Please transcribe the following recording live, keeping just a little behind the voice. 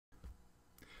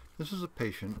This is a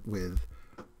patient with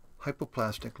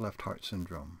hypoplastic left heart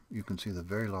syndrome. You can see the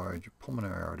very large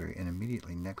pulmonary artery and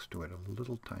immediately next to it a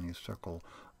little tiny circle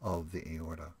of the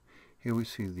aorta. Here we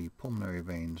see the pulmonary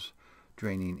veins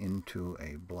draining into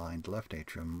a blind left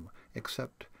atrium,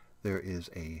 except there is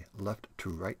a left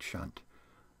to right shunt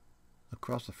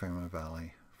across the foramen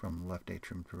valley from left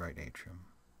atrium to right atrium.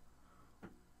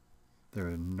 There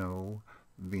are no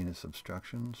venous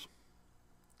obstructions.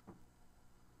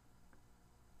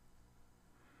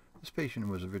 This patient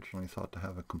was originally thought to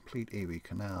have a complete AV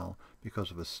canal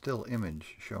because of a still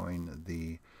image showing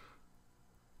the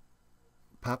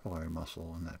papillary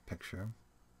muscle in that picture.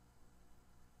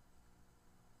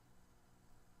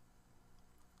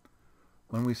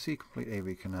 When we see complete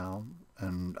AV canal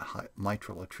and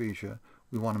mitral atresia,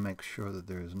 we want to make sure that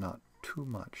there is not too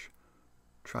much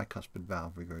tricuspid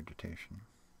valve regurgitation.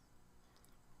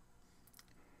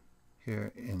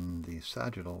 Here in the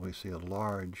sagittal, we see a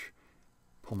large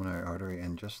pulmonary artery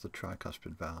and just the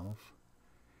tricuspid valve.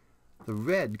 The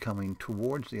red coming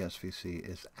towards the SVC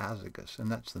is azygos,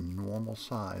 and that's the normal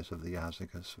size of the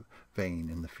azygos vein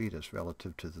in the fetus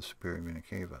relative to the superior vena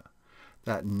cava.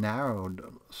 That narrowed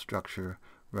structure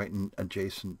right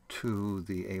adjacent to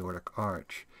the aortic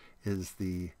arch is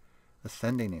the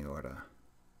ascending aorta,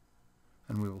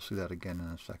 and we will see that again in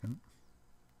a second.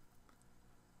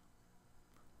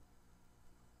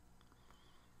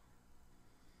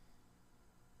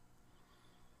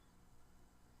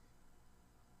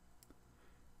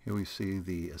 Here we see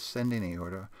the ascending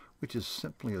aorta, which is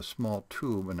simply a small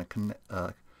tube and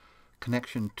a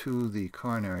connection to the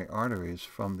coronary arteries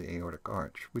from the aortic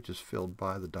arch, which is filled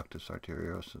by the ductus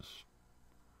arteriosus.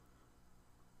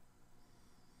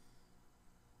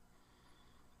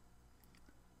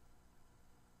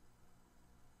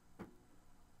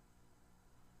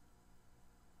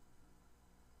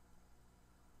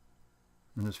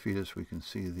 In this fetus, we can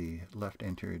see the left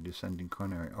anterior descending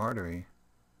coronary artery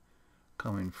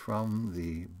coming from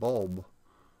the bulb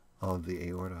of the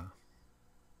aorta.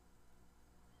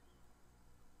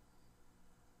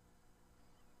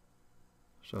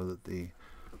 So that the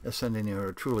ascending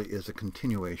aorta truly is a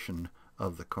continuation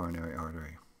of the coronary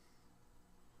artery.